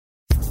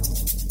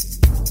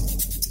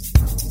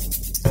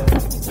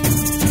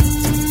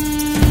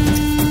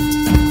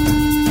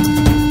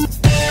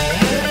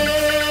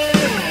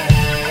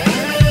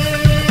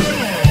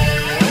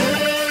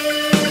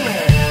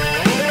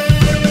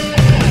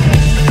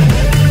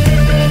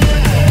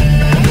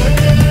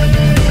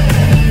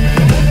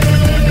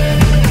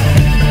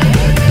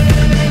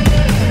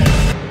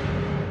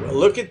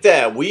at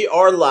that. We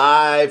are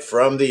live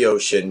from the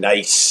ocean.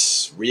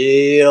 Nice.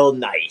 Real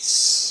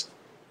nice.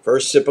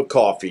 First sip of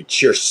coffee.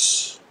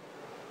 Cheers.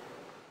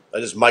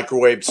 I just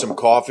microwaved some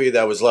coffee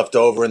that was left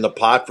over in the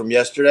pot from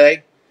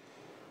yesterday.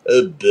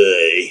 Oh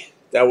boy.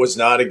 That was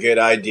not a good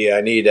idea.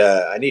 I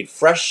need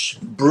fresh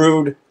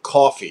brewed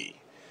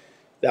coffee.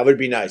 That would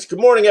be nice. Good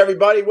morning,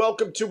 everybody.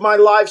 Welcome to my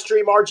live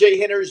stream. RJ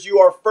Hinters, you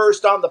are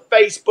first on the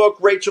Facebook.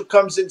 Rachel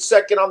comes in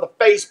second on the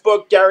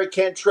Facebook. Gary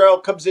Cantrell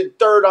comes in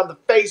third on the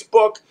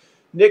Facebook.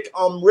 Nick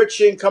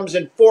Umrichen comes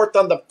in fourth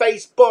on the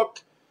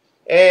Facebook.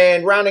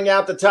 And rounding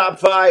out the top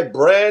five,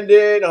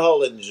 Brandon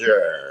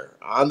Hollinger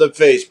on the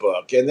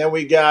Facebook. And then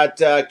we got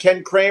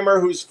Ken Kramer,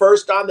 who's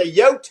first on the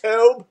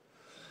YouTube.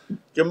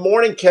 Good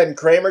morning, Ken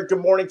Kramer. Good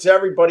morning to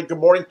everybody. Good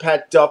morning,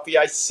 Pat Duffy.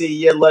 I see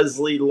you.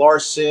 Leslie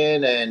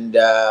Larson and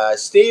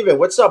Steven.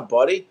 What's up,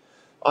 buddy?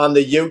 On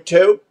the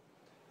YouTube.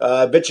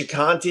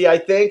 Vichicanti, I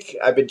think.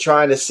 I've been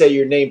trying to say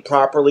your name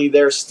properly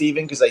there,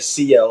 Steven, because I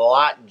see you a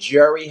lot.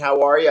 Jerry,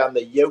 how are you on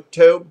the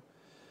YouTube?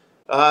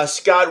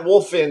 Scott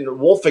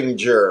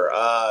Wolfinger.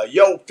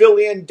 Yo,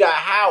 Philly in the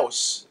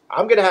house.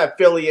 I'm going to have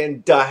Philly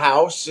in the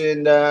house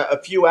in a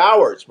few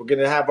hours. We're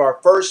going to have our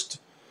first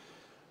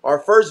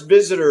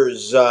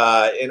visitors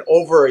in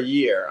over a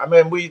year. I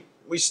mean, we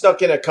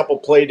snuck in a couple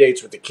play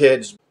dates with the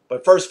kids,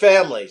 but first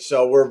family.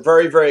 So we're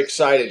very, very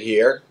excited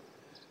here.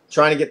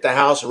 Trying to get the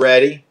house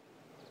ready.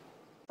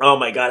 Oh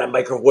my God, I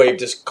microwaved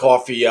this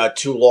coffee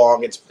too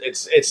long.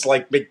 It's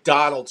like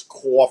McDonald's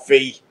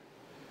coffee,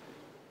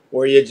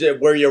 where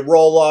you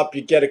roll up,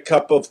 you get a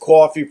cup of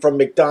coffee from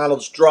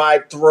McDonald's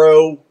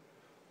drive-through.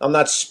 I'm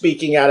not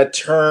speaking out of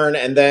turn,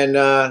 and then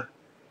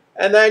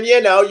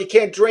you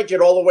can't drink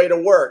it all the way to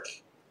work.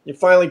 You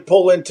finally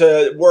pull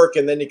into work,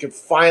 and then you can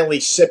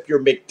finally sip your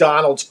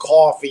McDonald's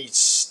coffee.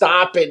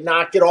 Stop it.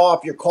 Knock it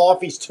off. Your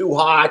coffee's too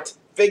hot.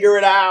 Figure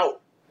it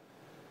out.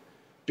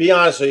 Be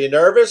honest. Are you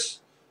nervous?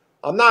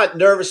 I'm not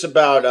nervous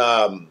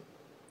about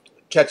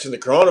catching the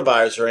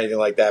coronavirus or anything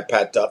like that,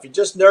 Pat Duffy.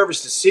 Just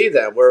nervous to see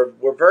them.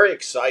 We're very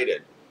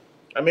excited.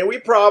 I mean, we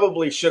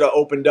probably should have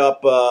opened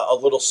up a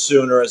little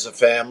sooner as a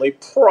family.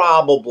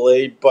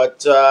 Probably.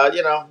 But,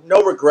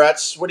 no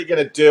regrets. What are you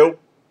going to do?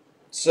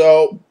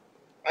 So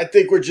I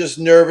think we're just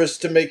nervous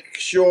to make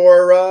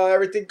sure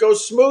everything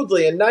goes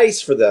smoothly and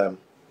nice for them.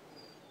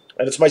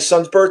 And it's my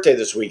son's birthday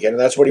this weekend, and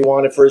that's what he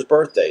wanted for his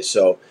birthday.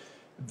 So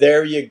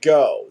there you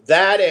go.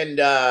 That and,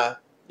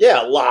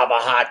 lava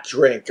hot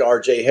drink,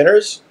 RJ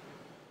Hinters.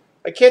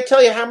 I can't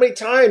tell you how many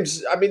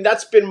times. I mean,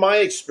 that's been my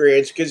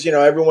experience because,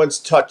 everyone's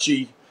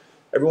touchy.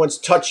 Everyone's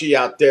touchy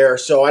out there.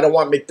 So I don't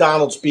want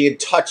McDonald's being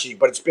touchy,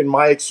 but it's been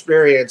my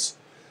experience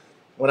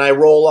when I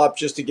roll up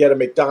just to get a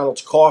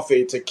McDonald's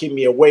coffee to keep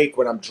me awake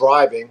when I'm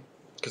driving,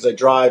 because I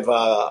drive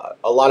a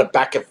lot of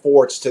back and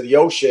forths to the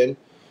ocean,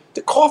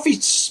 the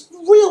coffee's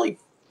really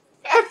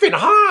effing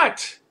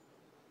hot.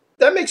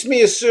 That makes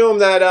me assume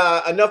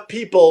that enough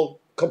people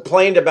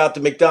complained about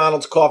the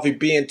McDonald's coffee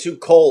being too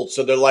cold,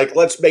 so they're like,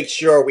 let's make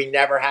sure we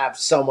never have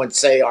someone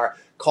say our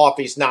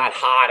coffee's not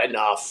hot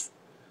enough.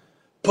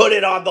 Put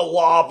it on the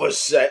lava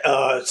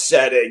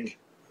setting.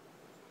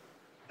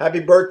 Happy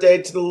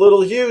birthday to the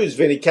little Hughes,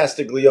 Vinny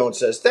Castiglione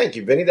says. Thank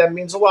you, Vinny. That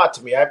means a lot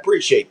to me. I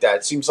appreciate that.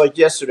 It seems like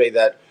yesterday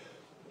that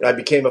I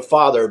became a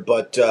father,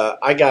 but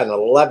I got an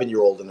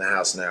 11-year-old in the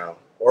house now,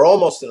 or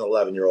almost an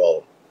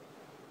 11-year-old.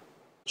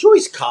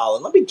 Joyce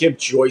Collin. Let me give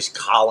Joyce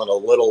Collin a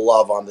little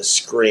love on the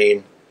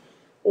screen.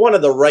 One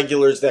of the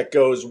regulars that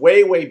goes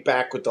way, way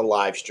back with the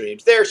live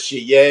streams. There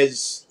she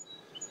is.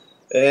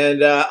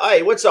 And,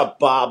 hey, what's up,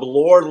 Bob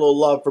Lord? A little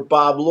love for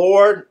Bob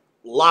Lord.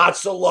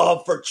 Lots of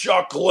love for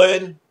Chuck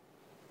Lynn.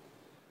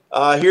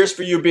 Here's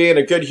for you being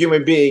a good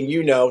human being.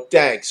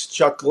 Thanks,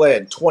 Chuck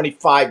Lynn.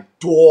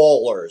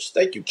 $25.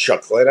 Thank you,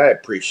 Chuck Lynn. I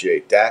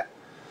appreciate that.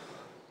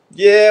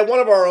 Yeah, one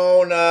of our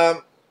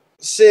own,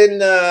 Sin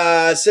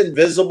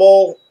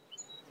Visible.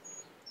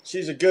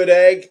 She's a good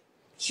egg.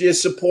 She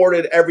has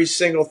supported every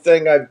single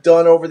thing I've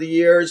done over the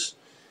years.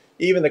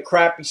 Even the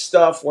crappy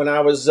stuff when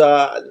I was,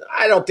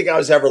 I don't think I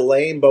was ever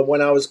lame, but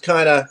when I was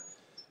kind of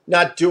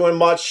not doing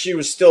much, she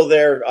was still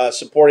there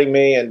supporting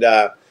me. And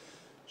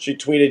she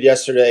tweeted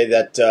yesterday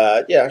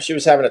that, she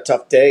was having a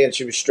tough day and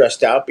she was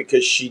stressed out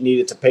because she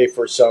needed to pay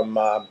for some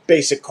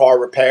basic car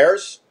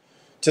repairs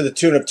to the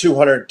tune of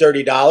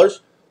 $230.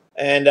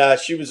 And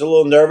she was a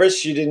little nervous.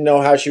 She didn't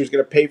know how she was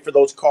going to pay for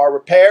those car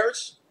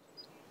repairs.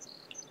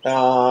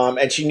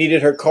 And she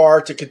needed her car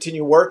to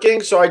continue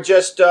working. So I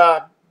just...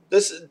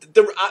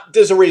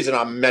 there's a reason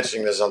I'm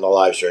mentioning this on the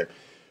live stream.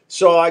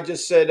 So I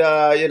just said,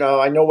 I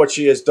know what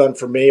she has done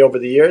for me over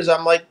the years.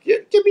 I'm like,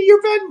 give me your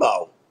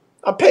Venmo.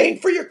 I'm paying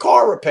for your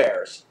car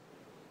repairs.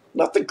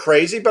 Nothing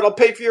crazy, but I'll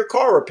pay for your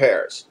car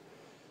repairs.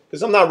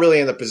 Because I'm not really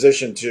in the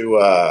position to,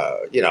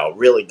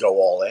 really go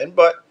all in.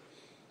 But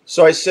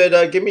so I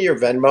said, give me your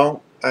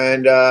Venmo.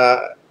 And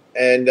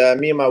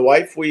me and my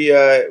wife, we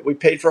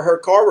paid for her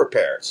car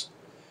repairs.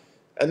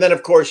 And then,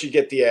 of course, you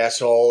get the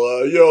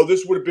asshole,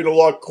 this would have been a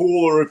lot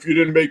cooler if you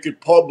didn't make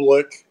it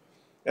public.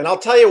 And I'll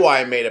tell you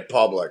why I made it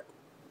public.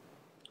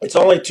 It's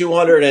only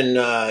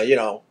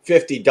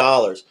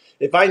 $250.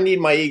 If I need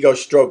my ego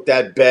stroked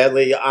that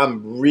badly,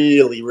 I'm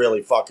really,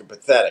 really fucking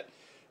pathetic.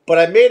 But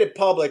I made it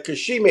public because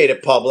she made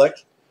it public,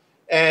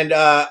 and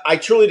I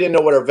truly didn't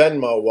know what her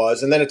Venmo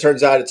was, and then it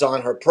turns out it's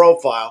on her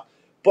profile.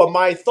 But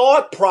my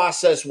thought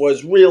process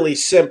was really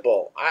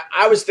simple.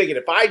 I was thinking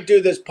if I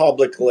do this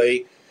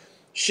publicly,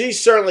 she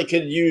certainly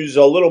could use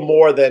a little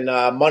more than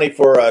money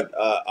for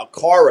a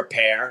car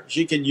repair.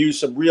 She could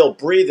use some real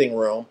breathing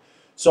room.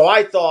 So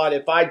I thought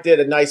if I did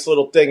a nice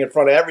little thing in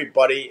front of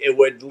everybody, it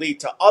would lead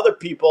to other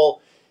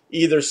people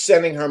either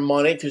sending her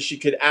money because she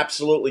could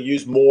absolutely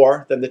use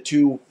more than the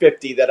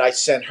 250 that I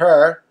sent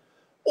her,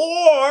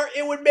 or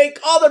it would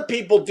make other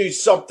people do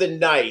something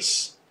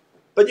nice.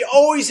 But you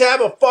always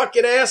have a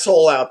fucking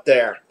asshole out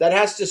there that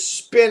has to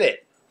spin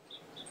it.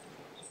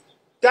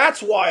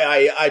 That's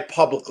why I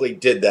publicly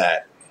did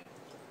that.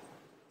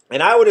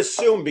 And I would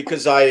assume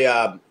because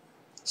I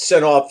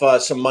sent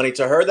off some money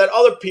to her that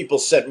other people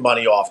sent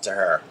money off to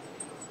her.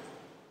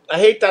 I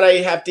hate that I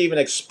have to even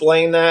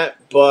explain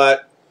that,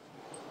 but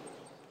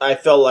I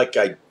felt like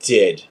I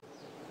did.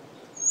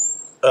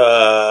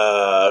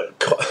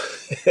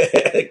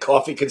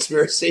 Coffee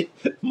conspiracy.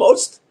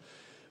 Most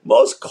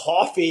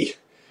coffee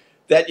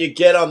that you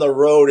get on the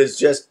road is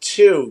just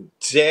too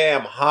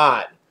damn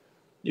hot.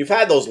 You've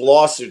had those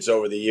lawsuits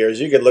over the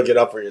years. You can look it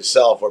up for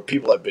yourself where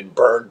people have been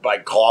burned by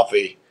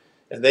coffee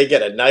and they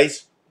get a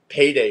nice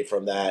payday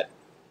from that.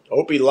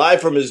 Opie live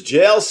from his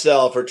jail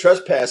cell for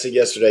trespassing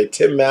yesterday.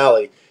 Tim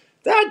Malley.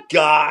 That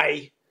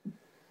guy.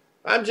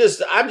 I'm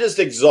just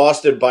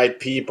exhausted by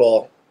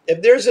people.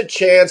 If there's a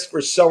chance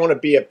for someone to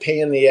be a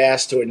pain in the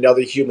ass to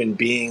another human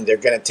being, they're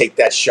going to take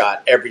that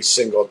shot every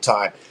single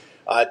time.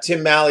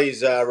 Tim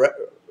Malley's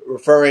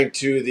referring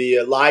to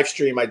the live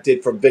stream I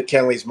did from Vic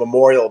Henley's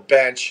Memorial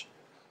Bench.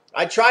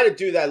 I tried to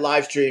do that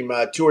live stream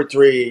 2 or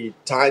 3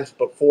 times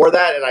before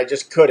that, and I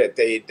just couldn't.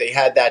 They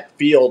had that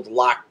field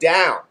locked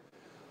down.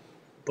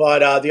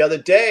 But the other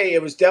day,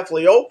 it was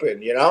definitely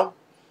open, you know?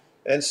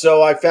 And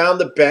so I found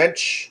the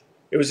bench.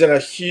 It was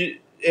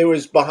it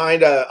was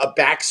behind a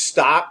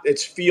backstop.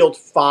 It's Field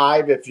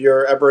 5 if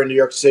you're ever in New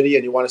York City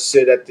and you want to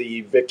sit at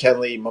the Vic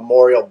Henley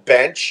Memorial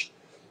Bench.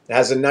 It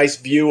has a nice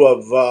view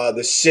of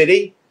the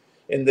city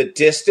in the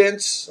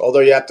distance,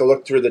 although you have to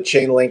look through the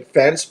chain link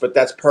fence, but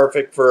that's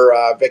perfect for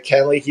Vic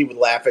Henley. He would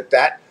laugh at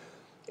that.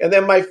 And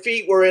then my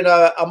feet were in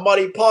a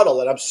muddy puddle,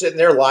 and I'm sitting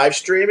there live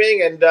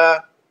streaming, and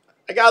I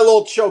got a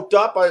little choked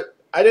up.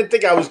 I didn't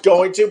think I was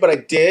going to, but I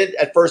did.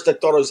 At first, I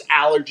thought it was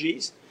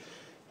allergies.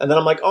 And then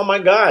I'm like, oh, my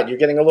God, you're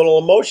getting a little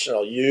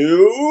emotional.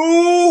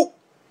 You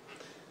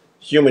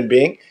human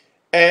being.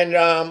 And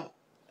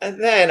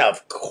then,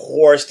 of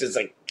course, there's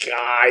a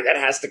guy that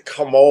has to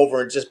come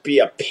over and just be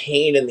a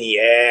pain in the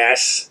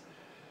ass.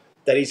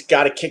 That he's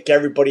got to kick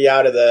everybody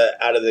out of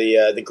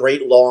the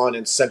great lawn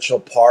in Central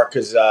Park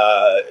because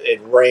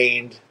it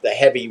rained. The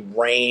heavy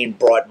rain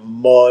brought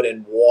mud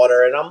and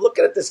water, and I'm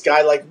looking at this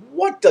guy like,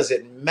 what does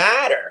it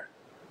matter?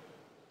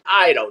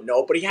 I don't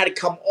know, but he had to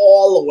come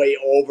all the way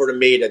over to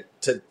me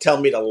to tell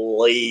me to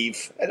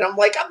leave, and I'm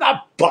like, I'm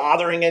not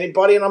bothering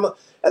anybody, and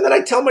then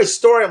I tell my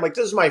story. I'm like,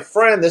 this is my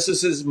friend. This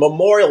is his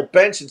memorial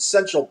bench in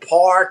Central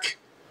Park.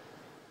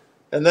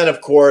 And then,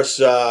 of course,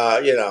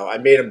 I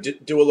made him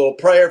do a little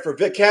prayer for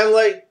Vic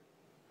Henley, a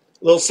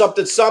little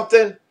something,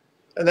 something.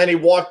 And then he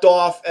walked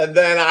off, and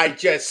then I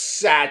just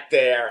sat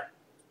there.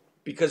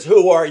 Because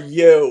who are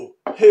you?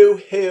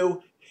 Who?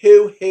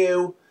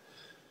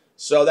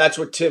 So that's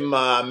what Tim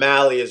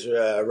Malley is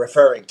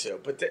referring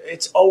to. But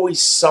it's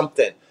always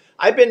something.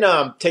 I've been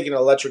taking an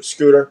electric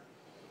scooter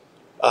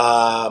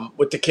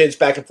with the kids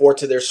back and forth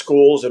to their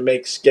schools. It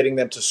makes getting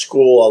them to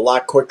school a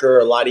lot quicker,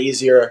 a lot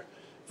easier.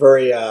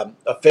 Very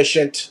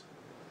efficient.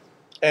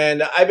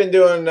 And I've been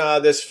doing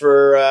this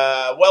for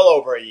well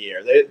over a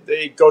year.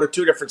 They go to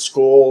 2 different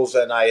schools,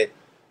 and I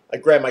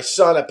grab my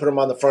son, I put him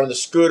on the front of the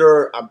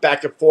scooter. I'm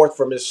back and forth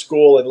from his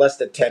school in less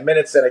than 10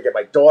 minutes. Then I get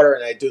my daughter,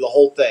 and I do the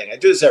whole thing. I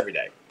do this every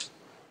day.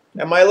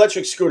 And my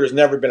electric scooter's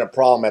never been a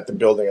problem at the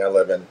building I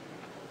live in.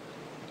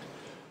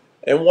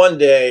 And one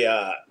day,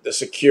 the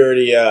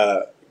security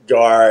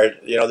guard,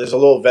 there's a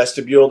little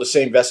vestibule, the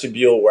same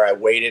vestibule where I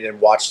waited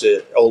and watched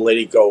the old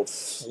lady go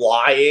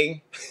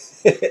flying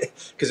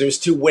because it was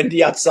too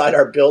windy outside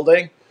our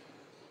building.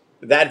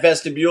 That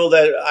vestibule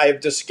that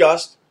I've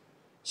discussed.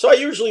 So I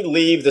usually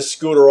leave the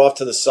scooter off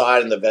to the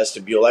side in the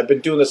vestibule. I've been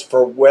doing this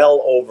for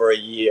well over a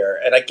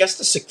year. And I guess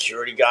the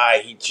security guy,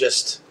 he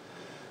just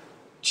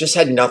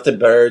had nothing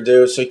better to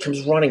do. So he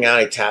comes running out,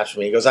 he taps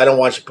me. He goes, I don't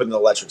want you putting an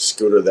electric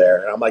scooter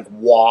there. And I'm like,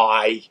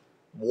 why?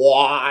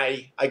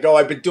 Why? I go,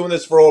 I've been doing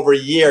this for over a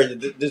year.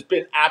 There's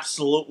been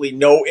absolutely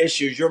no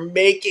issues. You're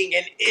making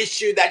an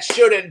issue that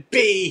shouldn't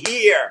be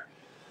here.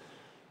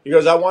 He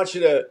goes, I want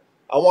you to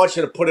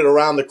put it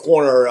around the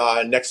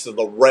corner next to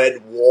the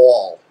red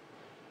wall.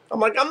 I'm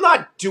like, I'm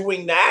not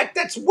doing that.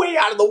 That's way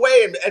out of the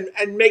way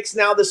and makes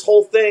now this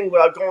whole thing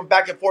going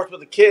back and forth with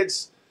the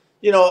kids,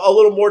 a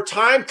little more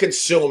time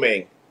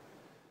consuming.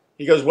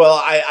 He goes,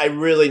 well, I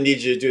really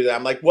need you to do that.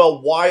 I'm like,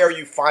 well, why are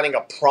you finding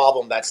a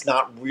problem that's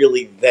not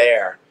really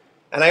there?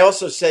 And I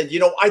also said,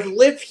 I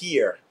live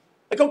here.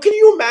 I go, can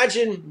you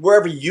imagine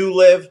wherever you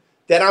live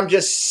that I'm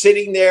just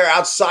sitting there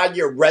outside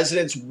your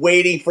residence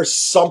waiting for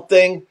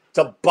something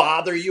to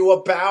bother you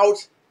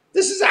about?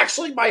 This is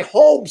actually my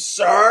home,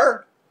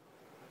 sir.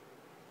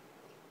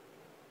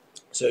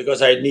 So he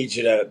goes, I need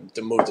you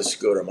to move the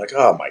scooter. I'm like,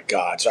 oh my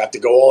God. So I have to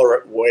go all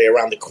the way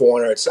around the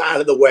corner. It's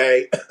out of the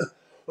way.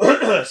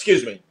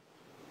 Excuse me.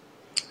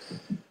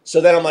 So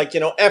then I'm like,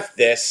 F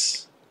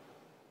this.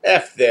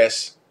 F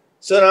this.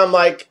 So then I'm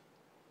like,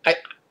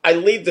 I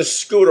leave the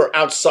scooter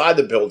outside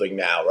the building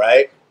now,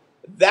 right?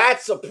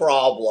 That's a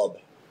problem.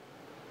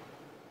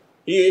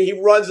 He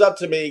runs up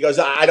to me. He goes,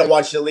 I don't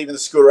want you to leave the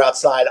scooter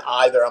outside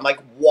either. I'm like,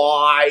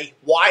 why?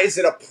 Why is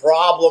it a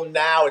problem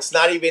now? It's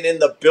not even in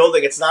the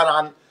building.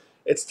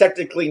 It's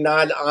technically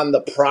not on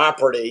the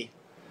property.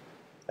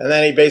 And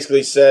then he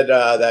basically said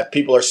that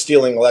people are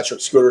stealing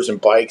electric scooters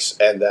and bikes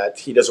and that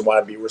he doesn't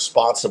want to be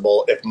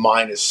responsible if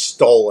mine is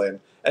stolen.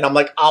 And I'm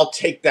like, I'll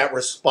take that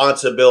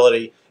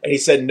responsibility. And he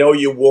said, no,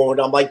 you won't.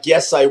 I'm like,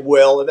 yes, I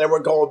will. And then we're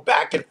going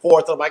back and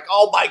forth. I'm like,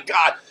 oh, my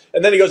God.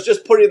 And then he goes,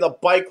 just put it in the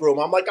bike room.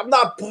 I'm like, I'm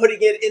not putting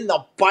it in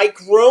the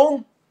bike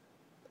room.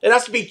 It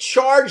has to be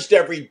charged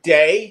every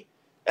day.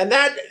 And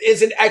that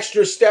is an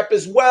extra step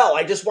as well.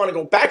 I just want to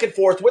go back and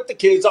forth with the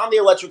kids on the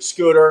electric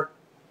scooter,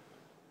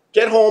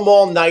 get home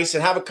all nice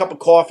and have a cup of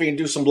coffee and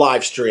do some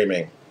live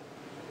streaming.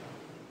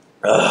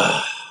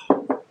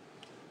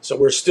 So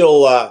we're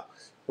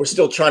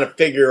still trying to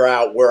figure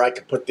out where I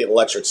can put the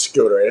electric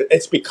scooter.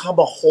 It's become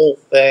a whole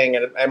thing.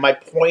 And my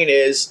point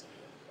is,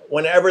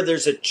 whenever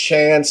there's a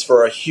chance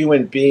for a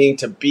human being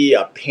to be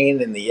a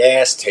pain in the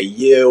ass to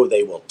you,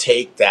 they will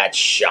take that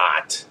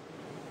shot.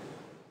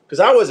 Because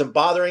I wasn't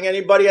bothering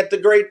anybody at the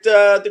Great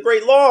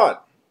Lawn.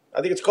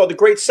 I think it's called the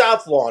Great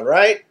South Lawn,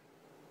 right?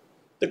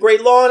 The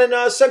Great Lawn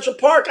in Central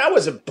Park. I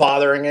wasn't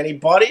bothering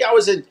anybody. I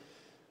wasn't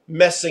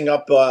messing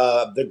up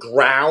the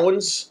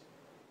grounds.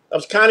 I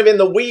was kind of in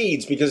the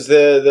weeds because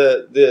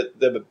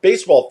the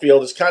baseball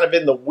field is kind of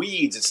in the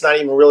weeds. It's not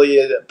even really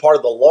a part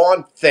of the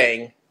lawn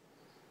thing.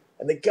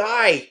 And the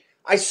guy,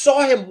 I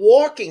saw him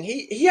walking.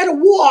 He had to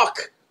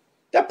walk.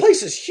 That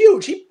place is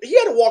huge. He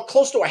had to walk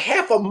close to a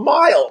half a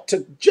mile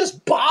to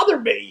just bother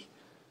me.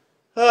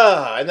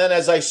 And then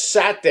as I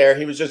sat there,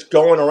 he was just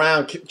going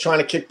around trying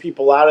to kick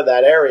people out of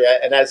that area.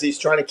 And as he's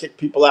trying to kick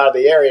people out of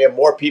the area,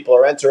 more people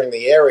are entering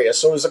the area.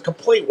 So it was a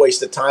complete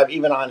waste of time,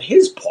 even on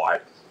his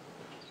part.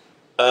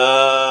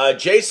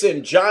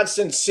 Jason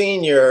Johnson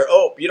Sr.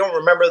 Oh, you don't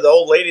remember the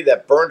old lady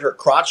that burned her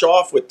crotch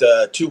off with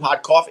the too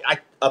hot coffee?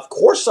 Of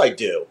course I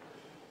do.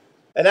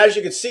 And as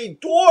you can see,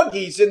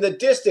 Doggy's in the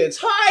distance.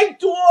 Hi,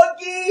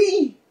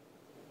 Doggy!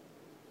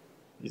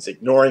 He's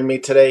ignoring me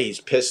today. He's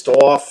pissed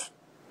off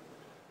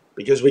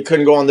because we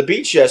couldn't go on the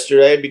beach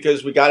yesterday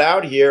because we got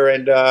out here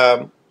and,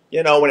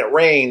 when it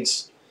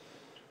rains,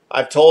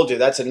 I've told you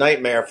that's a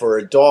nightmare for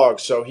a dog.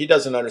 So he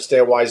doesn't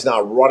understand why he's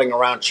not running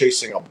around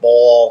chasing a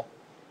ball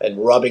and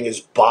rubbing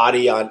his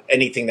body on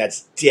anything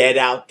that's dead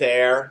out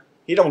there.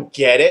 He don't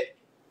get it.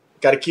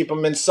 Got to keep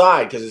him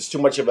inside because it's too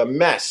much of a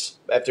mess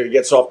after he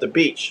gets off the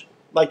beach.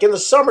 Like in the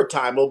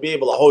summertime, we'll be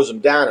able to hose him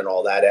down and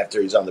all that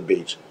after he's on the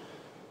beach.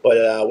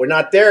 But we're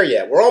not there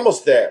yet. We're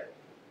almost there.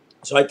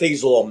 So I think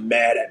he's a little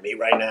mad at me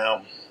right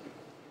now.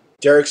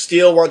 Derek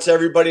Steele wants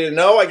everybody to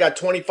know I got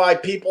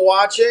 25 people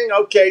watching.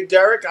 Okay,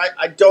 Derek,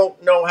 I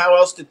don't know how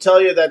else to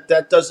tell you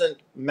that doesn't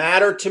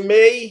matter to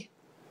me.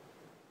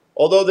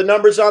 Although the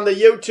numbers on the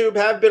YouTube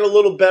have been a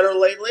little better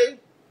lately.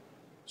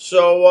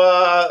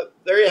 So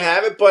there you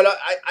have it. But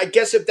I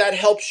guess if that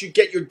helps you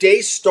get your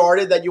day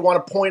started, that you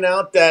want to point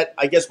out that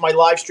I guess my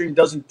live stream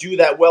doesn't do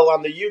that well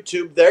on the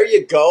YouTube, there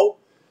you go.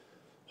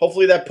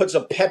 Hopefully that puts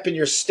a pep in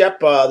your step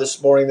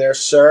this morning there,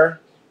 sir.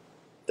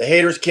 The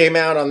haters came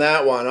out on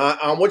that one.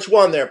 On which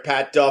one there,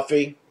 Pat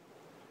Duffy?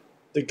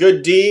 The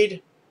good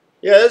deed?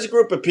 Yeah, there's a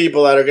group of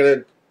people that are going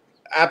to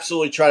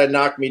absolutely try to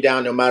knock me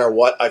down no matter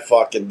what I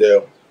fucking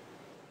do.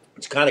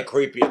 It's kind of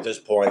creepy at this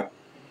point.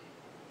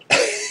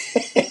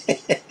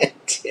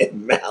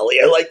 Tim Malley.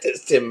 I like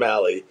this, Tim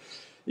Malley.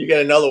 You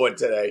get another one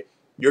today.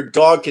 Your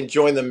dog can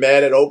join the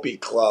Mad at Opie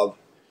Club.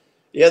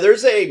 Yeah,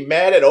 there's a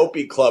Mad at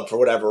Opie Club for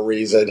whatever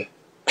reason.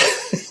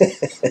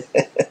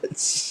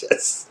 It's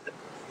just...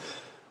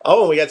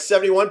 Oh, we got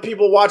 71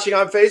 people watching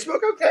on Facebook?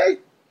 Okay.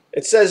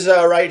 It says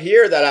right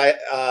here that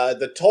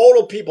the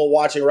total people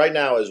watching right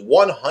now is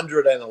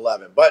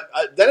 111. But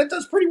then it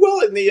does pretty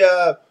well in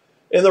the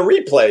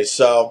replay.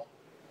 So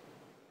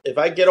if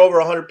I get over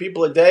 100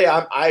 people a day,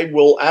 I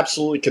will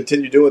absolutely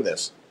continue doing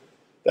this.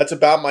 That's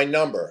about my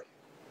number.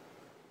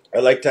 I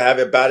like to have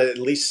about at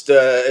least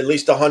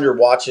 100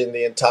 watching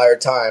the entire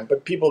time.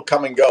 But people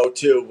come and go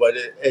too. But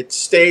it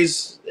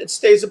stays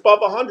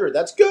above 100.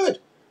 That's good.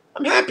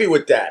 I'm happy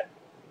with that.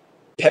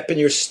 Pep in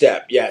your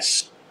step,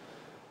 yes.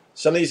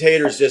 Some of these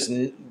haters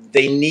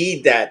they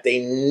need that. They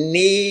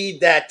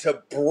need that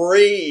to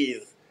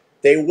breathe.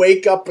 They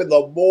wake up in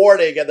the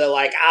morning and they're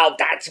like, oh,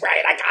 that's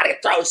right. I got to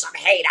throw some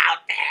hate out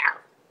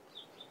there.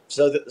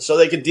 so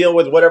they could deal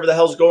with whatever the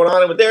hell's going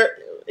on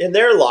in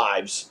their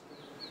lives.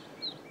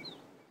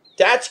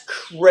 That's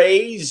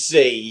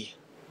crazy.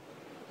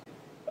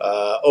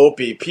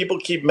 Opie, people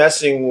keep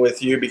messing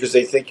with you because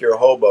they think you're a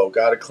hobo.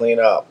 Got to clean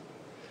up.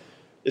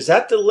 Is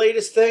that the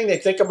latest thing? They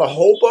think I'm a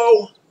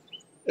hobo?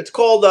 It's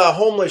called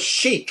homeless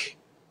chic.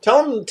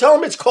 Tell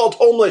them it's called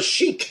homeless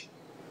chic.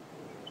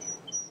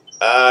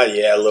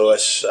 Yeah,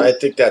 Lewis. I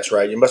think that's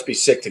right. You must be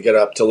sick to get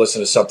up to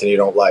listen to something you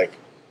don't like.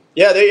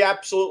 Yeah, they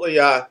absolutely,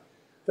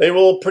 they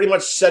will pretty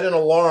much set an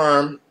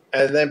alarm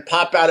and then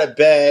pop out of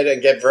bed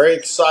and get very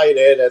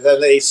excited, and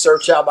then they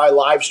search out my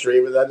live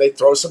stream and then they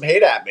throw some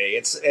hate at me.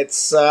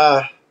 It's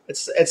the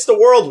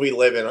world we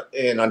live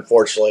in,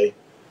 unfortunately.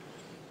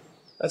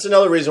 That's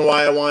another reason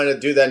why I wanted to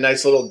do that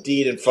nice little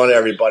deed in front of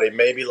everybody.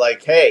 Maybe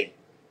like, hey,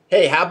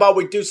 how about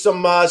we do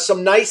some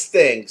nice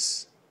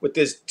things with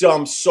this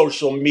dumb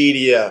social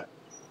media?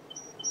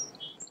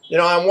 You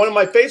know, on one of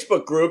my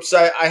Facebook groups,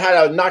 I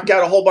had to knock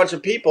out a whole bunch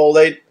of people.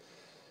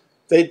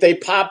 They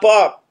pop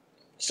up.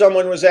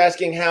 Someone was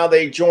asking how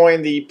they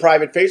joined the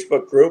private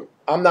Facebook group.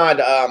 I'm not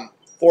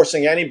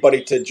forcing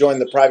anybody to join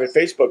the private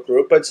Facebook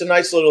group, but it's a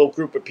nice little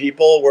group of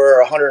people.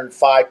 We're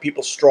 105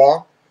 people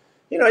strong.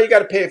 You know, you got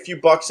to pay a few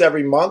bucks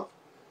every month,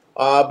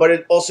 but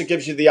it also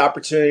gives you the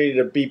opportunity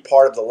to be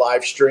part of the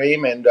live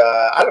stream and,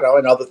 I don't know,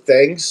 and other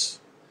things.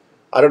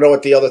 I don't know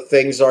what the other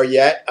things are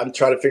yet. I'm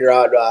trying to figure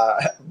out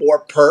more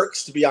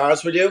perks, to be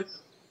honest with you.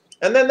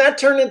 And then that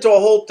turned into a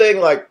whole thing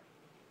like,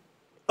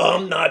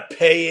 I'm not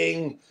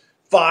paying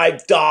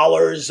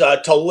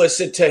 $5 to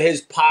listen to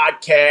his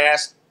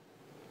podcast.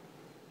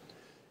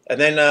 And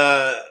then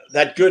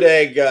that good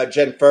egg,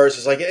 Jen Ferris,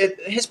 is like,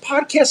 his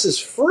podcast is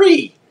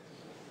free.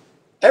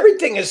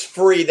 Everything is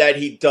free that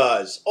he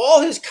does.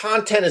 All his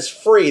content is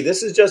free.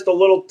 This is just a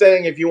little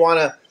thing if you want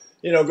to,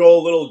 you know, go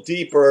a little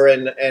deeper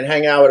and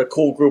hang out with a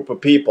cool group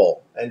of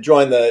people and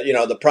join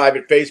the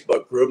private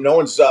Facebook group. No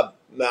one's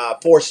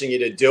forcing you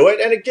to do it,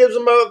 and it gives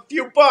them a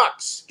few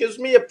bucks. Gives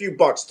me a few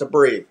bucks to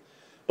breathe.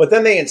 But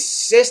then they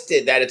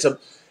insisted that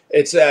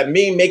it's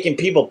me making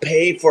people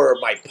pay for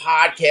my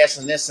podcast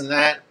and this and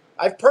that.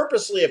 I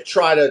purposely have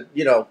tried to,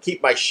 you know,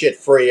 keep my shit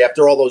free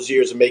after all those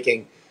years of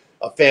making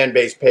a fan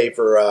base pay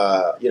for,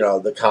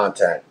 the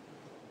content.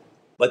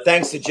 But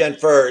thanks to Jen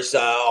Furs, a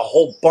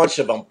whole bunch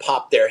of them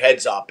popped their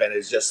heads up and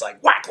it's just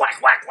like whack,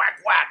 whack, whack, whack,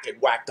 whack, and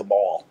whack them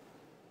all.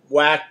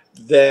 Whack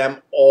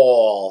them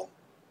all.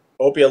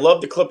 Opie, I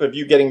love the clip of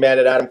you getting mad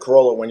at Adam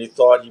Carolla when you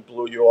thought he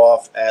blew you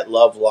off at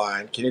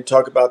Loveline. Can you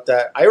talk about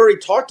that? I already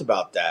talked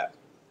about that.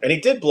 And he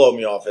did blow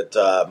me off at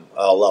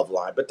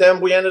Loveline. But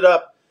then we ended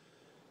up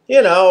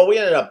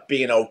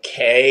being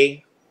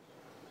okay.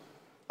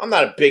 I'm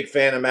not a big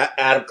fan of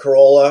Adam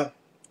Carolla.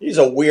 He's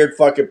a weird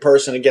fucking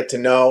person to get to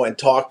know and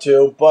talk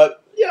to.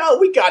 But, you know,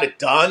 we got it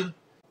done.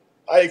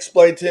 I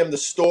explained to him the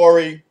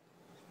story.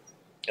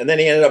 And then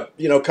he ended up,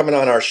 you know, coming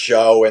on our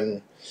show.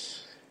 And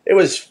it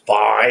was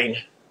fine.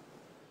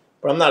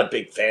 But I'm not a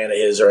big fan of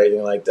his or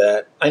anything like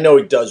that. I know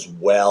he does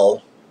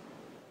well.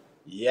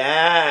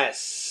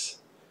 Yes.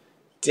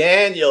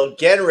 Daniel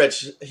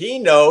Genrich, he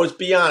knows.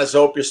 Be honest,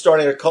 Hope, you're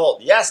starting a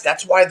cult. Yes,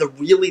 that's why the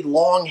really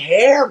long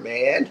hair,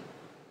 man.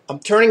 I'm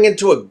turning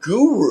into a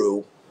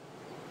guru.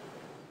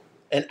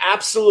 An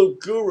absolute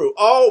guru.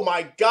 Oh,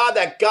 my God,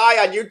 that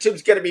guy on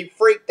YouTube's going to be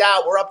freaked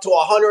out. We're up to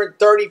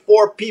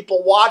 134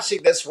 people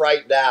watching this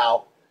right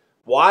now.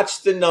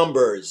 Watch the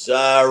numbers.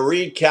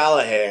 Reed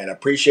Callahan.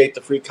 Appreciate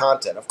the free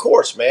content. Of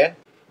course, man.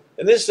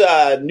 In this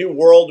new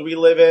world we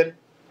live in,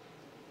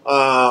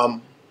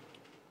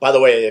 by the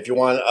way, if you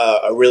want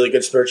a really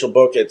good spiritual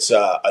book, it's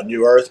A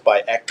New Earth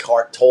by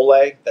Eckhart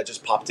Tolle. That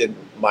just popped in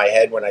my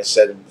head when I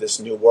said this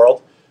new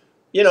world.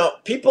 You know,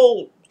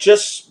 people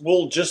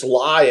will just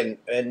lie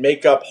and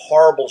make up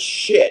horrible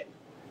shit.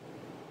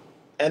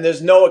 And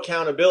there's no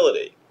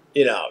accountability,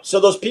 you know. So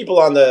those people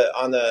on the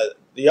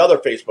other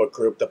Facebook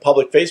group, the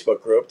public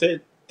Facebook group,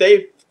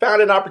 they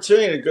found an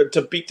opportunity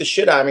to beat the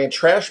shit out of me and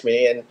trash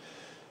me,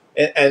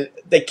 and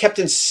they kept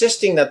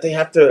insisting that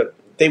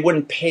they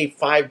wouldn't pay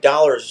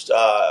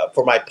 $5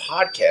 for my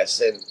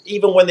podcast, and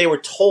even when they were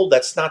told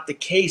that's not the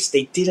case,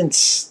 they didn't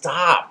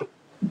stop.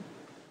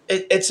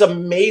 It's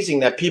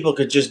amazing that people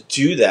could just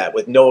do that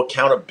with no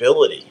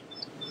accountability.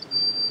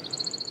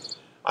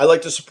 I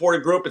like to support a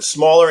group. It's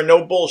smaller and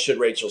no bullshit,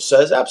 Rachel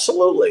says.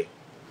 Absolutely.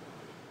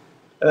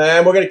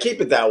 And we're going to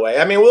keep it that way.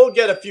 I mean, we'll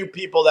get a few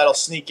people that'll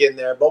sneak in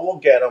there, but we'll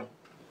get them.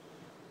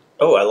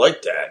 Oh, I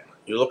like that.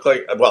 You look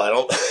like, well, I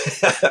don't,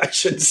 I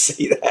shouldn't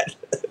say that.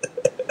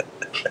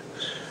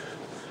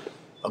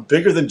 I'm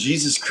bigger than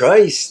Jesus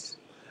Christ.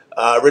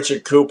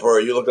 Richard Cooper,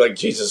 you look like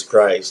Jesus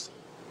Christ.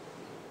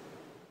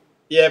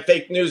 Yeah,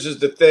 fake news is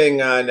the thing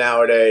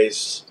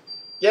nowadays.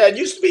 Yeah, it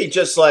used to be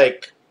just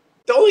like,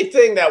 the only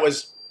thing that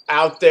was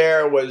out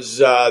there was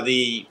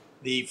the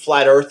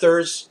flat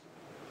earthers.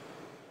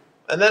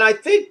 And then I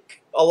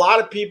think a lot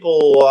of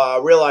people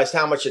realized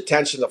how much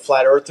attention the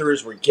flat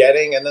earthers were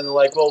getting. And then they're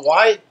like, well,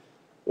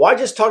 why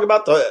just talk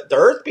about the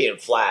earth being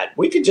flat?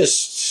 We could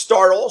just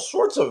start all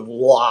sorts of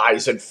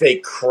lies and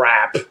fake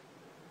crap.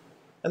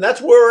 And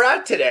that's where we're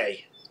at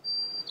today.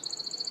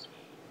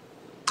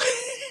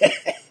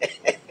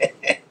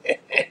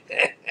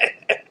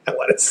 I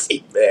want to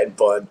see Man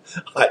Bun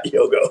Hot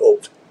Yoga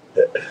Hope.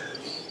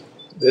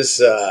 This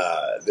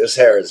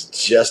hair is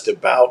just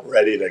about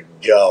ready to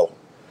go.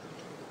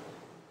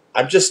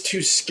 I'm just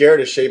too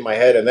scared to shave my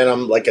head, and then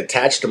I'm like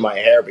attached to my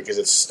hair because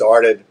it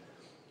started.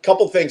 A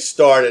couple things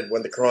started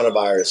when the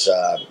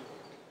coronavirus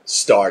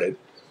started.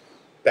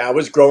 That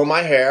was growing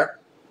my hair.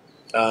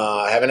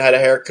 I haven't had a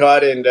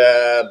haircut in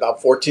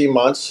about 14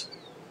 months.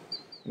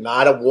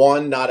 Not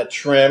a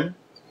trim.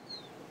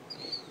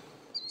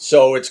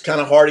 So it's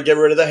kind of hard to get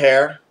rid of the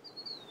hair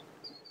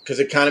because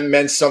it kind of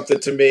meant something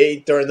to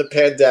me during the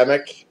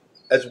pandemic,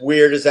 as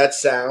weird as that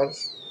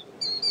sounds.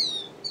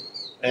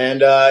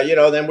 And,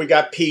 then we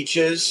got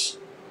Peaches,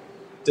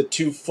 the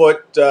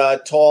 2-foot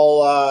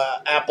tall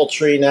apple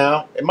tree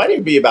now. It might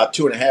even be about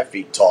 2.5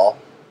 feet tall,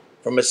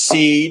 from a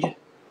seed,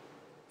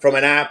 from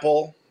an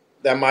apple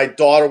that my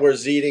daughter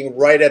was eating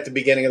right at the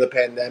beginning of the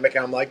pandemic.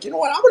 And I'm like, you know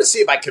what? I'm going to see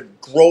if I could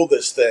grow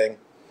this thing.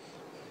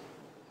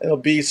 It'll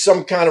be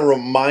some kind of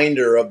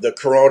reminder of the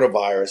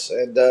coronavirus.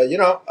 And,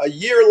 a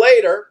year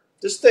later,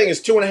 this thing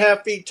is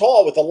 2.5 feet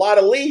tall with a lot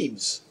of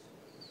leaves.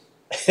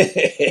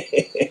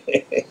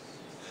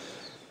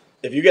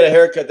 If you get a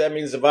haircut, that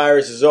means the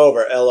virus is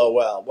over,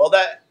 LOL. Well,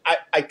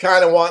 I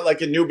kind of want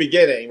like a new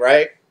beginning,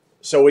 right?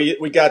 So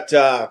we got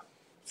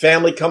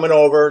family coming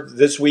over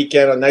this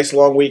weekend, a nice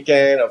long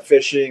weekend of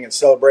fishing and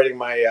celebrating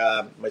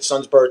my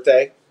son's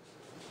birthday.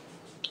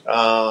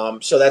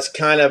 So that's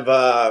kind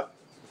of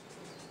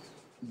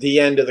the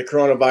end of the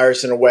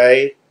coronavirus in a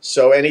way.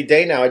 So any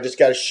day now, I just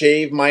got to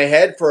shave my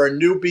head for a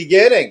new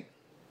beginning.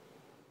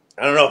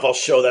 I don't know if I'll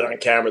show that on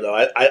camera though.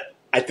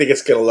 I think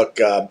it's gonna look.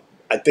 I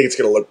think it's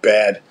gonna look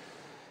bad.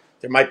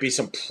 There might be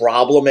some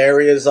problem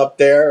areas up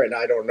there, and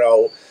I don't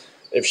know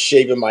if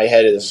shaving my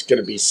head is going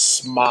to be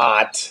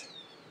smart.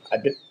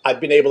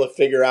 I've been able to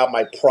figure out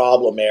my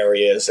problem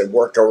areas and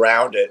work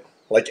around it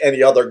like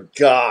any other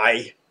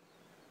guy.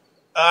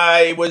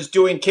 I was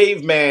doing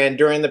caveman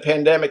during the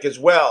pandemic as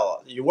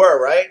well. You were,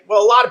 right?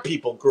 Well, a lot of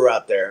people grew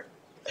out their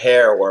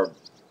hair or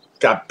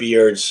got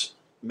beards.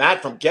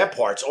 Matt from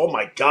Gephardt's, oh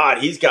my God,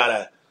 he's got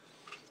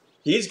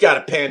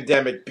a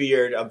pandemic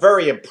beard, a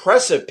very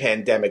impressive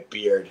pandemic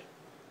beard.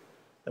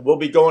 And we'll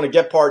be going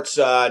to Gephardt's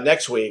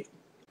next week.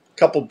 A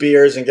couple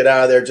beers and get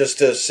out of there just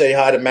to say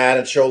hi to Matt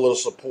and show a little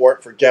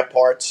support for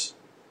Gephardt's.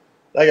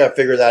 I got to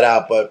figure that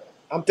out, but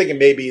I'm thinking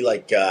maybe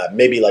like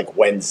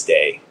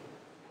Wednesday.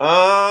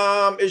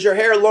 Is your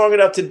hair long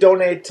enough to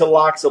donate to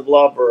Locks of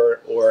Love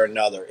or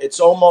another? It's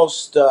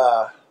almost,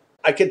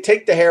 I could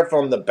take the hair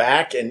from the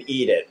back and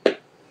eat it,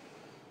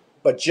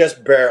 but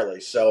just barely.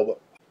 So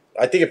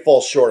I think it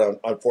falls short,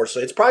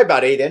 unfortunately. It's probably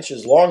about 8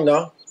 inches long,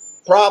 though.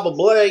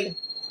 Probably.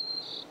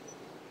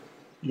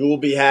 You will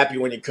be happy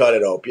when you cut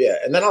it up, yeah.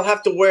 And then I'll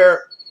have to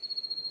wear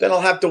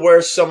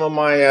some of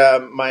my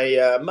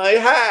my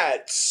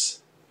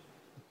hats,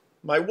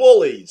 my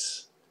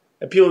woolies.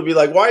 And people will be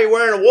like, "Why are you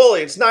wearing a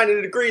woolly? It's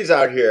 90 degrees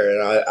out here."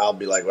 And I'll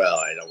be like, "Well,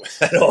 I don't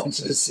want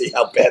to see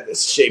how bad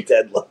this shaved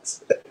head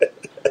looks."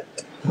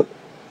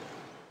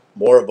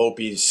 More of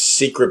Opie's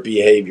secret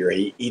behavior.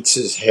 He eats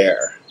his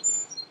hair.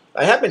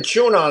 I have been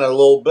chewing on it a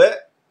little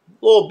bit.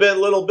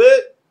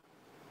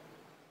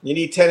 You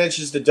need 10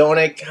 inches to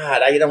donate?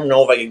 God, I don't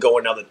know if I can go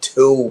another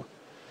 2.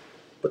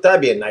 But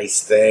that'd be a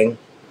nice thing.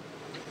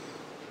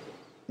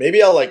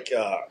 Maybe I'll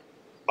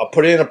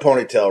put it in a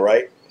ponytail,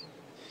 right?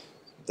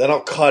 Then I'll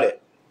cut it.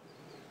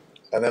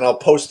 And then I'll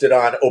post it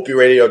on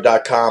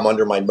opieradio.com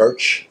under my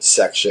merch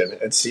section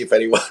and see if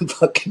anyone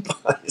fucking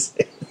buys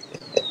it.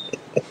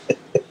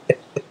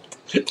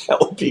 That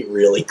would be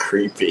really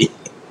creepy.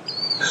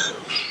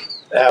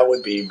 That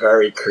would be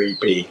very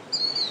creepy.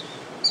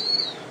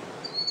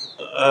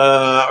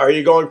 Are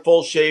you going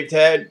full shaved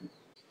head?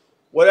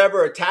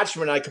 Whatever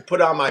attachment I could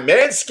put on my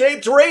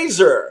Manscaped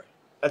razor.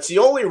 That's the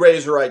only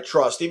razor I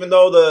trust. Even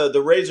though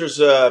the razor's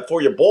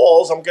for your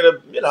balls, I'm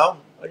gonna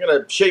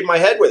shave my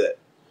head with it.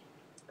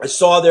 I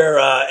saw their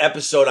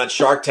episode on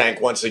Shark Tank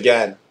once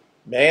again.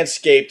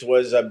 Manscaped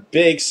was a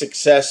big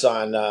success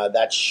on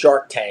that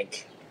Shark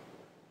Tank.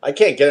 I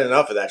can't get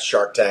enough of that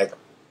Shark Tank.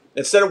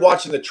 Instead of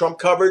watching the Trump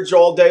coverage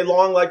all day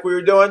long like we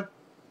were doing,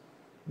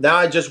 now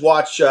I just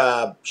watch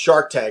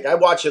Shark Tank. I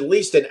watch at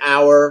least an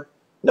hour.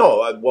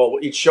 No, well,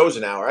 each show's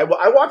an hour.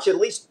 I watch at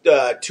least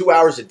 2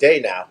 hours a day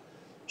now.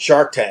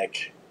 Shark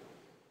Tank.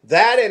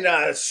 That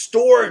and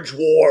Storage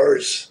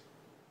Wars.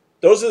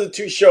 Those are the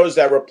 2 shows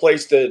that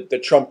replaced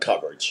the Trump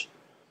coverage.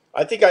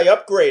 I think I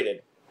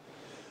upgraded.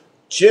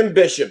 Jim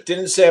Bishop,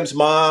 didn't Sam's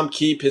mom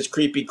keep his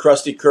creepy,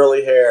 crusty,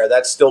 curly hair?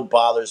 That still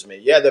bothers me.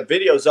 Yeah, the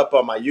video's up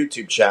on my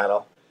YouTube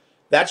channel.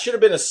 That should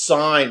have been a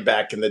sign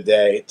back in the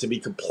day, to be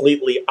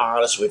completely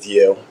honest with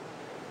you.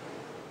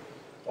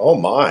 Oh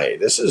my,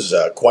 this is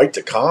quite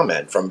the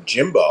comment from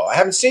Jimbo. I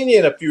haven't seen you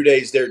in a few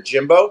days there,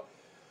 Jimbo.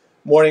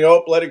 Morning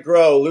Hope, let it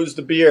grow, lose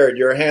the beard.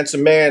 You're a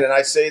handsome man, and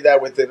I say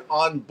that with an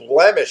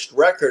unblemished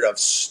record of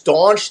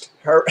staunch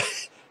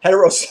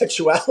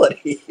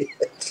heterosexuality.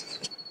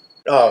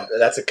 Oh,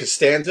 that's a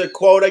Costanza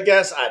quote, I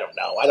guess. I don't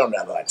know. I don't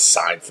know that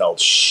Seinfeld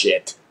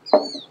shit.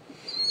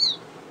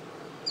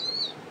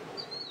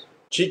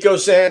 Chico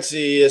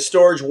Sansi,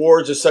 Storage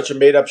Wars is such a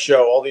made-up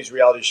show. All these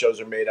reality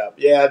shows are made up.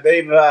 Yeah,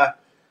 the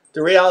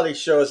reality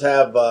shows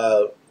have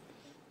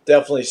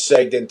definitely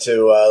segged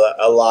into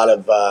a lot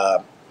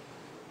of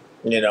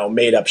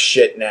made up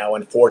shit now,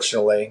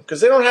 unfortunately,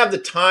 because they don't have the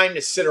time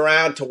to sit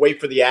around to wait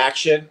for the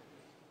action.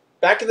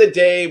 Back in the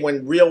day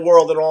when Real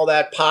World and all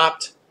that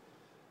popped,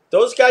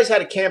 those guys had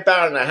to camp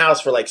out in a house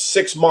for like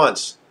 6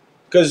 months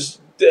because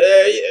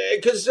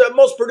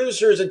most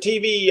producers and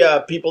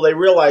TV people, they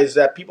realize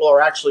that people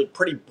are actually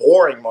pretty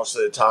boring most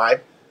of the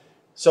time.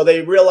 So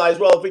they realized,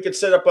 well, if we could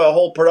set up a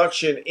whole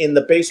production in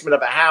the basement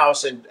of a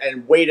house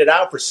and wait it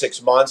out for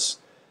 6 months,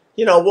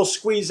 we'll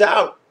squeeze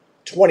out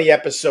 20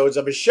 episodes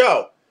of a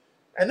show.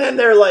 And then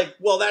they're like,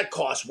 well, that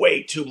costs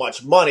way too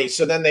much money.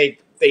 So then they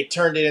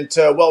turned it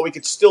into, well, we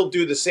could still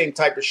do the same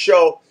type of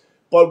show,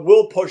 but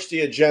we'll push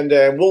the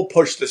agenda and we'll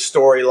push the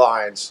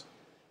storylines.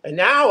 And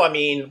now, I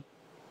mean,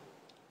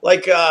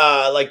 like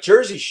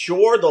Jersey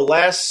Shore, the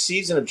last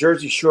season of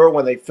Jersey Shore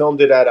when they filmed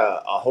it at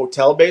a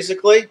hotel,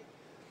 basically,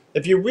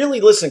 if you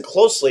really listen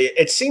closely,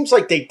 it seems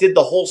like they did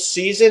the whole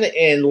season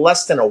in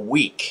less than a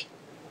week.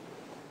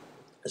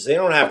 Because they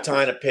don't have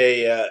time to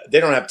pay, they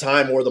don't have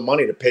time or the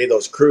money to pay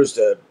those crews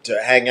to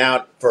hang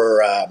out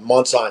for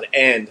months on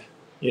end,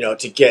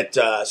 to get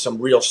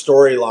some real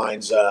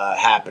storylines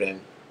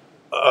happening.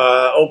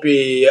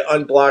 Opie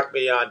unblocked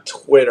me on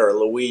Twitter,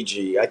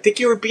 Luigi. I think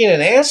you were being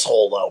an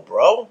asshole, though,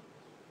 bro.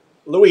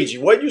 Luigi,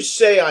 what'd you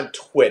say on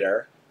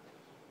Twitter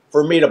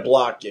for me to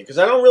block you? Because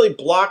I don't really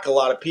block a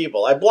lot of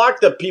people. I block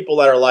the people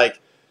that are like,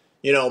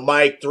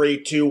 Mike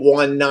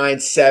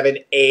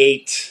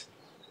 321978,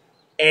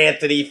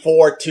 Anthony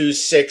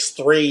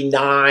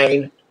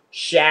 42639,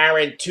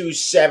 Sharon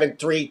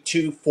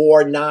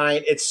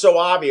 273249. It's so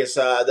obvious.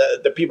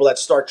 The people that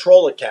start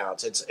troll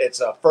accounts.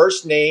 It's a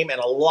first name and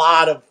a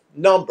lot of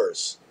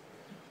numbers.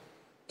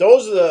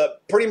 Those are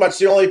pretty much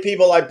the only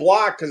people I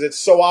block because it's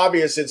so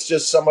obvious. It's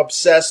just some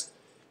obsessed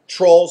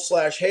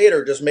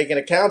troll/hater just making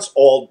accounts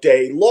all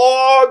day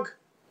long.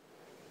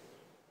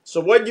 So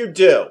what'd you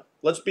do?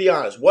 Let's be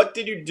honest. What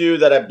did you do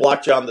that I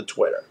blocked you on the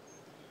Twitter?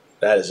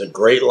 That is a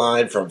great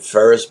line from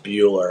Ferris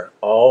Bueller.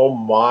 Oh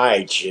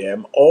my,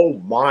 Jim. Oh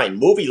my.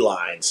 Movie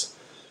lines.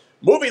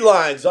 Movie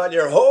lines on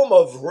your home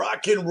of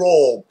rock and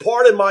roll.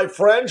 Pardon my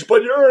French,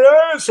 but you're an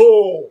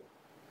asshole.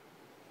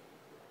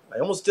 I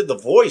almost did the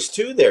voice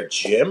too there,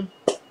 Jim.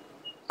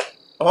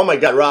 Oh my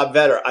God, Rob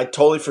Vetter. I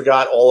totally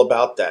forgot all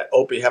about that.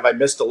 Opie, have I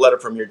missed a letter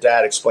from your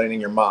dad explaining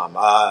your mom?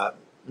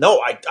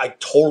 No, I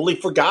totally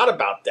forgot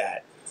about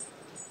that.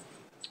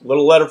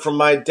 Little letter from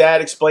my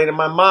dad explaining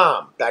my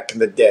mom back in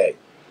the day.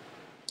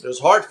 It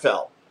was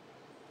heartfelt.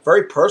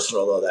 Very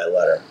personal, though, that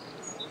letter.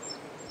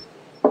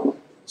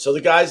 So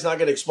the guy's not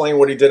going to explain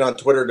what he did on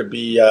Twitter to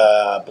be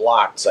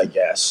blocked, I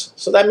guess.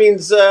 So that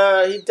means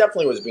he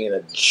definitely was being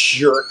a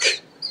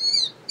jerk.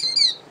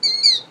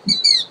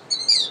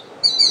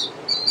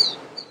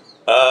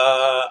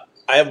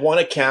 I have one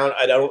account.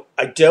 I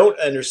don't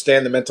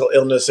understand the mental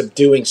illness of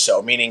doing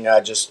so, meaning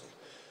just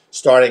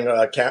starting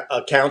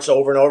accounts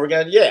over and over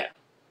again. Yeah.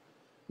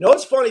 You know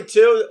what's funny,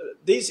 too?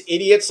 These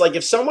idiots, like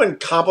if someone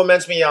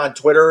compliments me on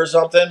Twitter or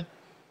something,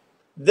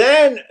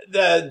 then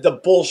the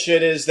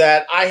bullshit is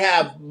that I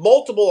have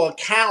multiple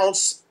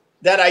accounts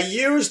that I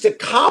use to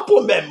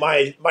compliment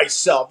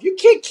myself. You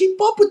can't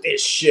keep up with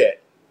this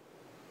shit.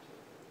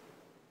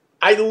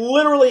 I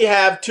literally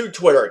have 2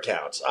 Twitter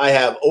accounts. I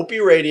have Opie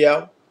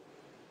Radio,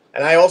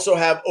 and I also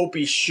have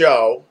Opie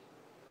Show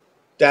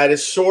that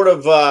is sort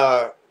of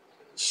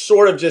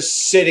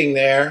just sitting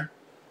there.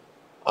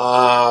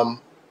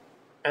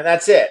 And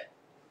that's it.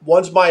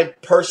 One's my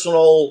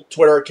personal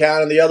Twitter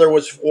account, and the other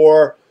was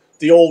for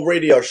the old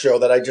radio show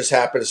that I just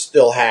happen to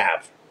still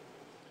have.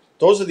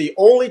 Those are the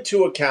only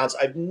 2 accounts.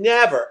 I've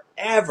never,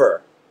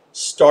 ever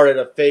started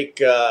a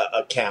fake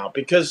account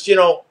because,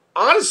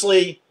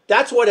 honestly,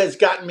 that's what has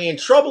gotten me in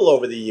trouble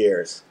over the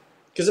years.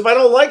 Because if I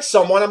don't like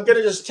someone, I'm going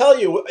to just tell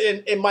you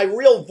in my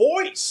real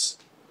voice.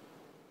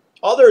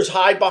 Others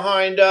hide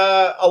behind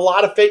a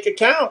lot of fake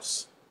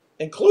accounts,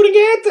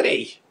 including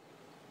Anthony.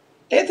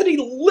 Anthony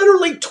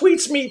literally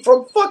tweets me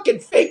from fucking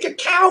fake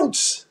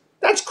accounts.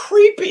 That's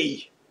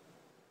creepy.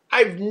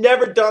 I've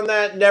never done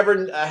that,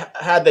 never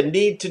had the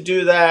need to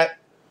do that.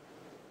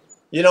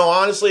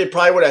 Honestly, it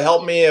probably would have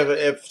helped me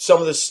if some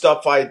of the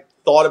stuff I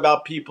thought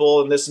about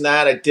people and this and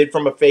that I did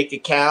from a fake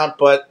account,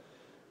 but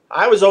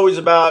I was always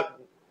about,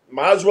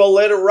 might as well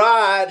let it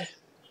ride.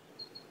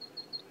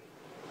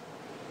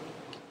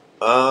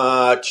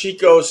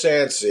 Chico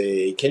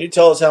Sansi, can you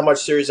tell us how much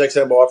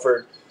SiriusXM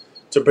offered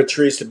to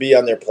Patrice to be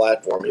on their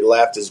platform? He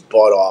laughed his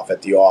butt off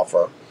at the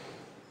offer.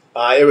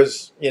 It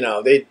was,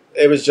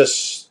 it was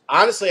just,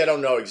 honestly, I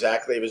don't know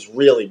exactly. It was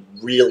really,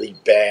 really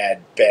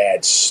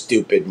bad,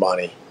 stupid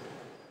money.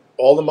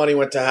 All the money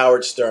went to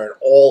Howard Stern,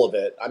 all of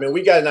it. I mean,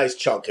 we got a nice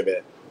chunk of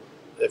it,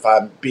 if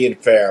I'm being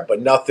fair,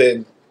 but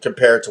nothing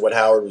compared to what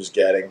Howard was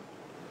getting.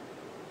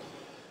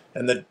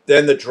 And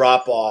then the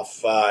drop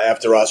off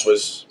after us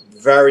was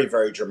very,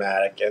 very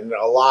dramatic. And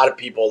a lot of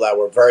people that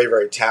were very,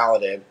 very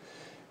talented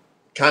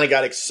kind of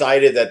got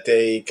excited that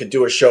they could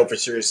do a show for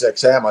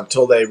SiriusXM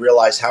until they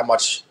realized how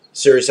much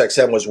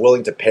SiriusXM was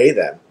willing to pay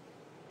them.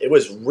 It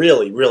was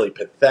really, really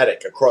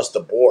pathetic across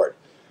the board.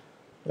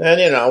 And,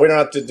 we don't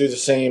have to do the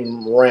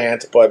same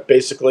rant, but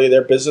basically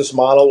their business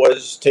model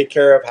was take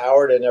care of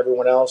Howard and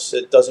everyone else.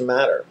 It doesn't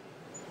matter.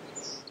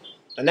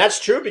 And that's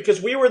true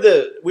because we were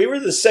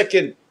the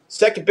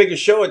second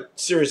biggest show at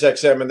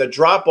SiriusXM, and the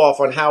drop-off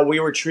on how we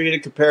were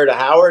treated compared to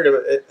Howard,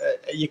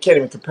 you can't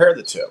even compare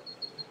the two.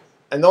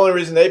 And the only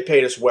reason they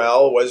paid us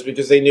well was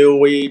because they knew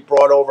we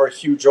brought over a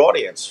huge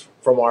audience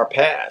from our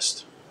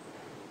past.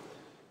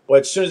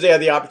 But as soon as they had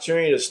the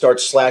opportunity to start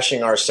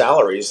slashing our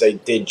salaries, they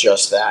did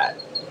just that.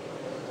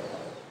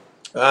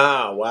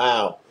 Ah,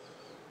 wow.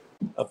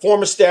 A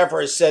former staffer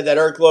has said that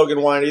Eric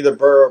Logan wanted either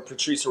Burr or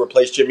Patrice to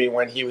replace Jimmy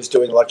when he was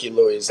doing Lucky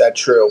Louie. Is that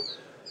true?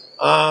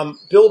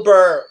 Bill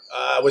Burr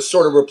was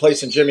sort of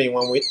replacing Jimmy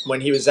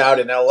when he was out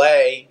in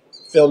L.A.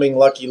 filming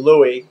Lucky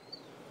Louie.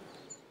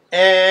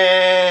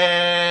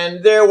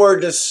 And there were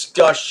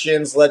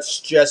discussions, let's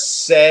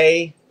just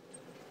say.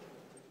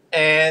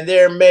 And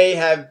there may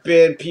have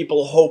been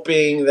people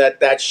hoping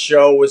that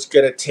show was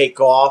going to take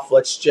off,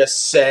 let's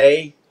just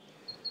say,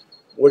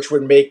 which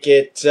would make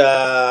it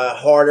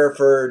harder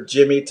for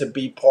Jimmy to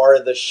be part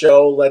of the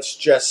show, let's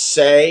just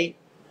say.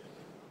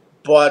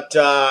 But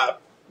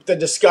the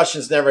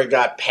discussions never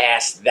got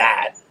past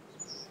that.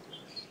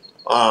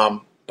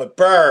 But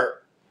Burr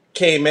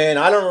came in.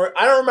 I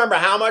don't remember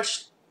how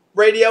much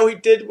radio he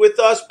did with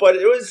us, but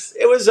it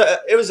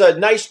was a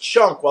nice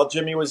chunk while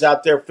Jimmy was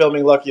out there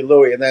filming Lucky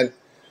Louie. And then,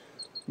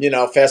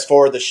 fast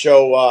forward, the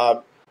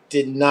show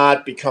did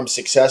not become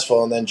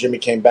successful, and then Jimmy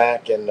came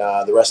back, and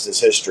the rest is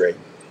history.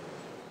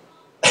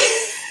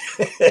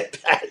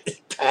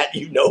 Pat,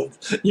 you know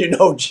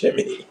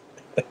Jimmy.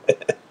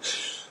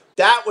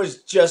 That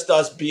was just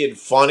us being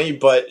funny,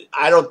 but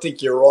I don't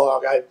think you're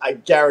wrong. I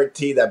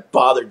guarantee that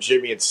bothered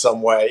Jimmy in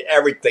some way.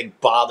 Everything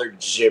bothered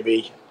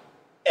Jimmy.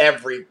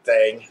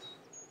 Everything.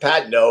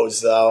 Pat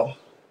knows, though.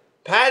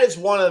 Pat is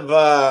one of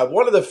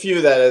the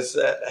few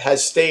that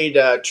has stayed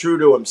true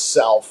to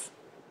himself,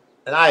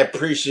 and I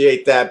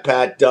appreciate that,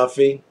 Pat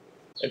Duffy.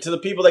 And to the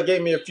people that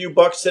gave me a few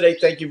bucks today,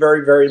 thank you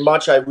very, very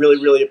much. I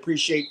really, really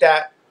appreciate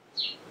that.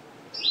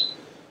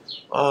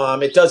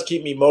 It does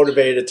keep me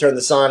motivated to turn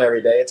this on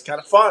every day. It's kind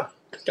of fun.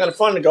 It's kind of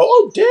fun to go,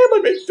 oh, damn, I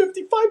made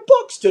 55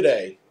 bucks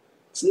today.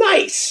 It's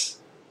nice.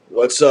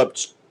 What's up,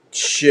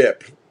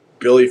 Chip?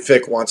 Billy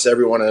Fick wants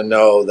everyone to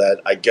know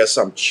that I guess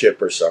I'm Chip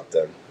or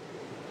something.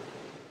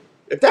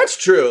 If that's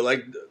true,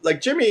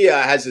 like Jimmy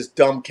has this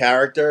dumb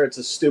character. It's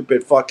a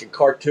stupid fucking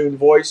cartoon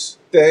voice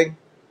thing.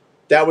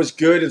 That was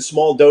good in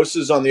small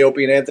doses on the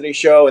Opie and Anthony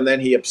show, and then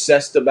he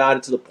obsessed about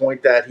it to the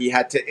point that he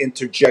had to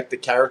interject the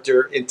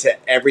character into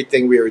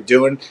everything we were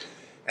doing.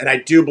 And I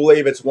do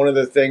believe it's one of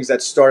the things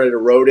that started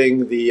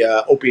eroding the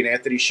Opie and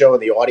Anthony show in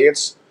the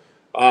audience.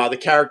 The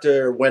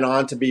character went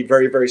on to be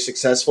very, very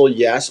successful,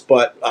 yes,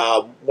 but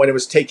when it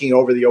was taking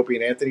over the Opie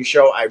and Anthony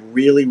show, I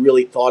really,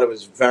 really thought it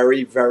was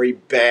very, very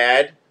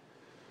bad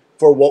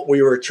for what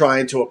we were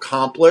trying to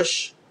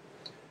accomplish,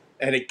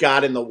 and it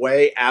got in the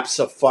way,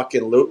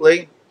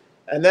 abso-fucking-lutely.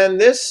 And then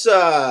this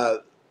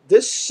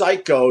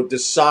psycho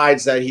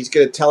decides that he's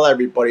going to tell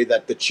everybody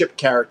that the Chip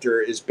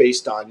character is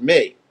based on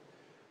me.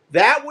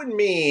 That would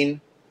mean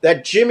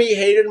that Jimmy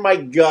hated my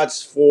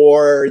guts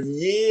for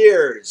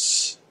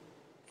years.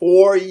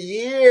 For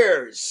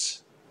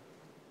years.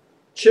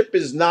 Chip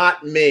is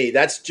not me.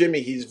 That's Jimmy.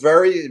 He's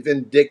very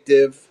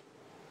vindictive.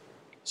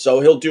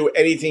 So he'll do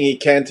anything he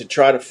can to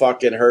try to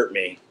fucking hurt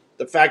me.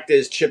 The fact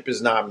is, Chip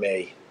is not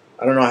me.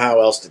 I don't know how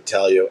else to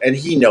tell you. And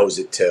he knows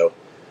it too.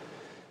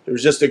 It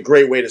was just a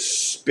great way to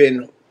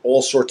spin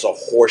all sorts of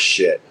horse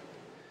shit.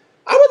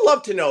 I would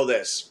love to know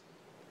this.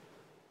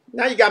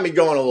 Now you got me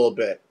going a little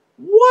bit.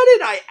 What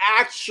did I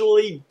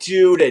actually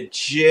do to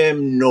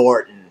Jim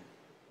Norton?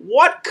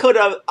 What could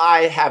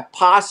I have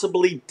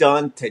possibly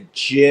done to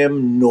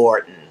Jim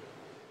Norton?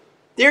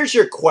 There's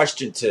your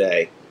question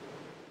today.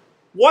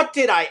 What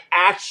did I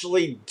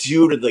actually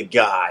do to the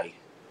guy?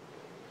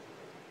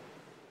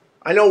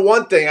 I know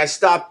one thing. I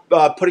stopped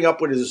putting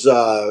up with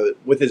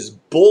his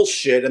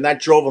bullshit, and that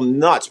drove him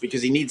nuts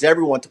because he needs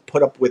everyone to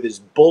put up with his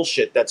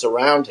bullshit that's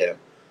around him.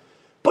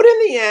 But in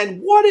the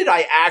end, what did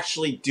I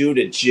actually do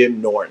to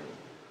Jim Norton?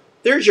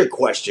 There's your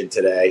question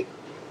today.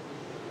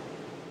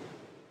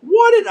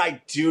 What did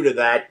I do to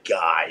that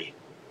guy?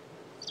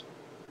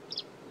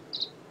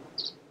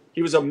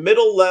 He was a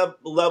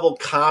middle-level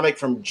comic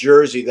from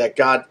Jersey that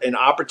got an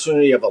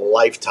opportunity of a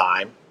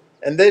lifetime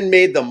and then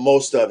made the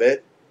most of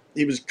it.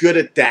 He was good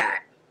at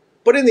that.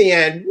 But in the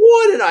end,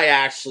 what did I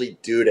actually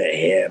do to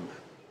him?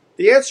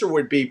 The answer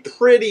would be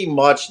pretty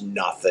much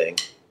nothing.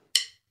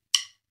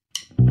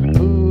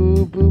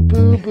 Boo, boo,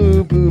 boo,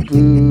 boo, boo,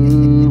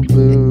 boo,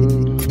 boo.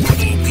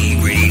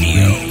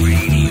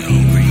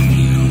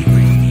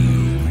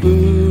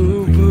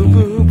 Boo, boo,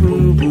 boo,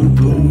 boo, boo,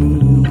 boo.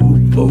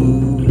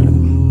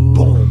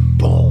 Boom,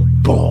 boom.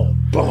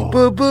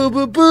 boo boo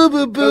boo boo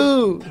boo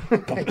boo.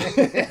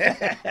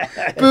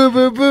 Boo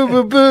boo boo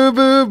boo boo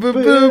boo boo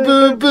boo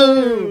boo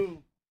boo.